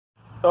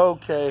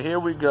Okay, here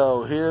we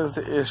go. Here's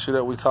the issue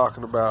that we're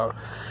talking about.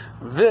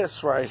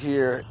 This right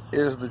here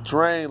is the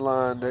drain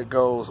line that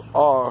goes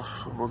off.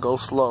 I'm going to go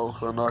slow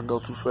so I'm not going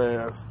to go too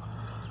fast.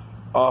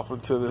 Off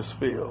into this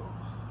field,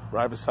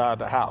 right beside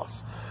the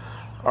house.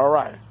 All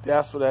right,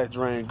 that's where that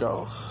drain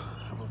goes.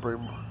 I'm going to bring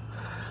more.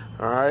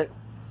 All right.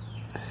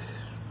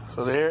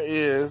 So there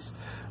is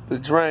the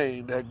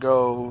drain that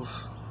goes,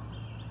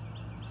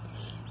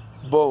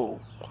 boom,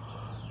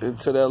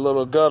 into that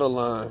little gutter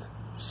line.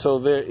 So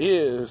there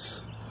is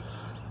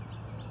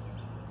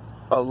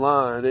a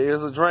line, there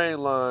is a drain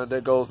line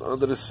that goes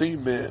under the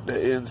cement that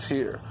ends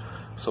here.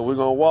 So we're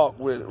gonna walk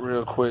with it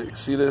real quick.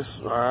 See this?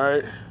 All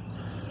right.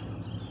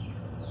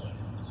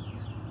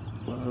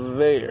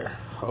 There.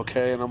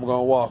 Okay, and I'm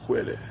gonna walk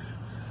with it.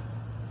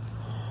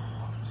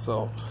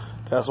 So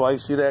that's why you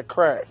see that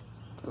crack.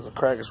 There's a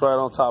crack is right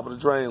on top of the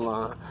drain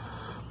line.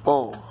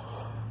 Boom.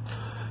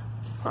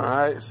 All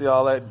right, see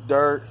all that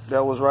dirt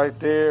that was right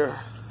there?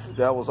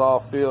 That was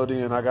all filled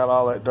in. I got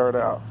all that dirt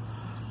out.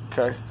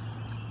 Okay.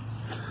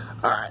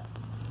 All right.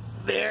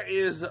 There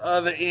is the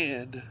other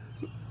end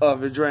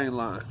of the drain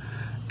line.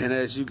 And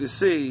as you can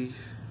see,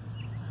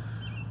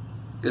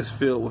 it's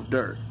filled with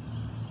dirt.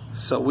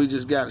 So we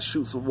just got to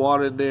shoot some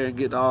water in there and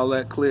get all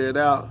that cleared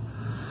out.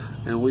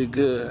 And we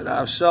good.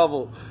 I've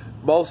shoveled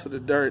most of the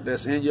dirt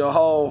that's in your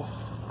hole.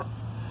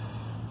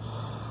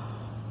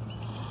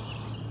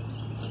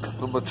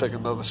 I'm going to take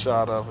another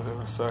shot of it in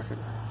a second.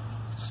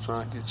 Just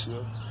trying to get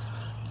you.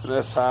 And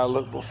that's how I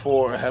looked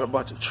before. I had a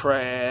bunch of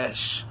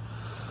trash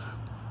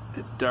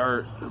and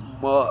dirt and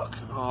muck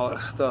and all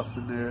that stuff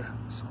in there.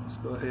 So let's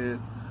go ahead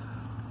and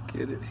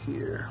get it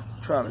here.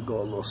 Try to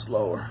go a little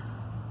slower.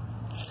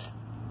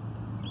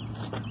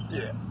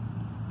 Yeah.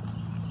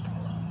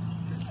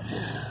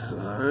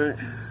 All right.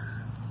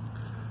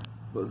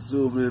 But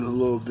zoom in a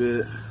little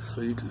bit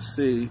so you can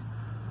see.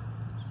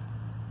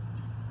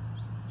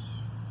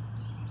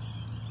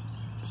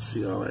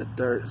 See all that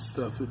dirt and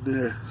stuff in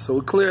there. So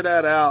we clear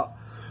that out.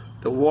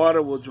 The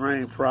water will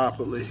drain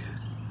properly.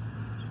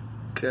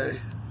 Okay.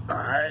 All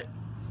right.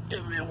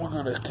 And then we're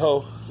gonna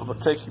go. I'm gonna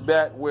take you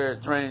back where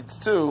it drains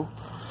to.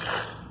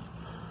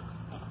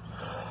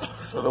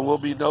 So there will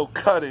be no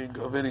cutting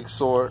of any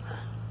sort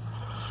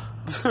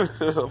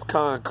of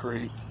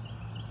concrete.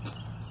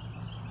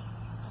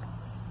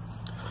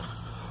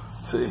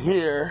 To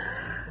here.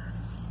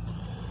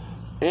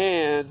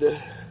 And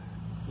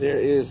there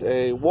is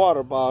a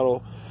water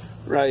bottle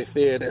right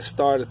there that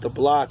started the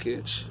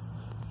blockage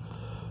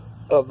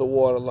of the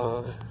water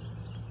line.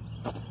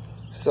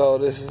 So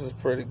this is a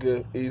pretty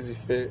good, easy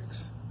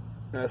fix.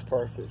 That's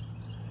perfect.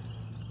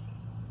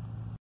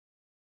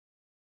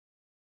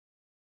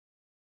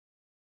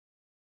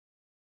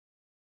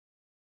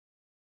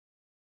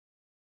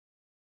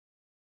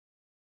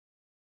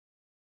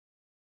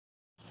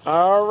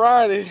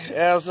 Alrighty,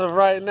 as of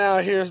right now,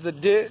 here's the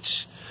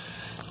ditch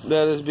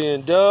that is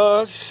being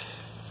dug.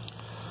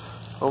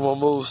 I'm gonna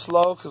move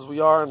slow because we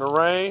are in the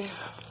rain.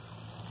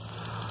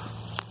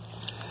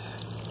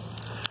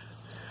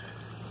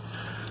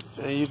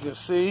 And you can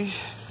see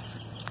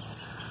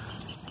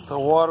the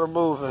water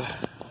moving.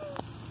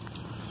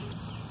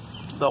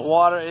 The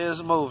water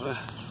is moving.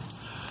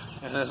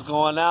 And it's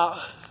going out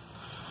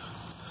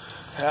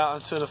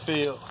into the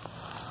field.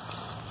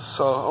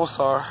 So, I'm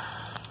sorry.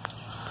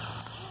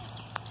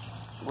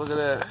 Look at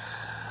that.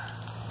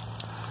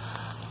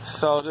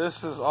 So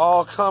this is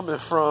all coming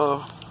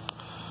from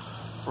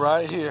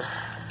right here.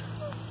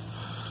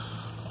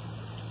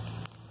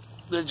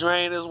 The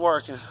drain is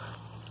working.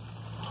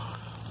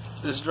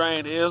 This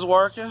drain is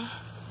working.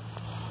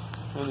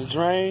 And the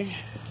drain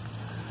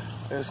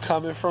is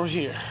coming from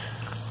here.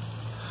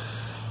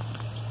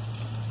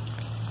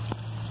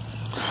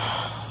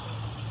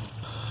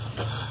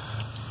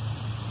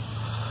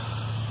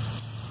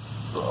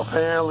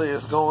 Apparently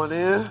it's going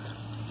in.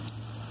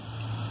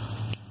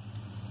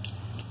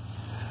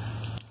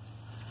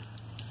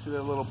 See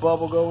that little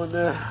bubble go in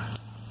there?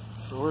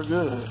 So we're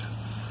good.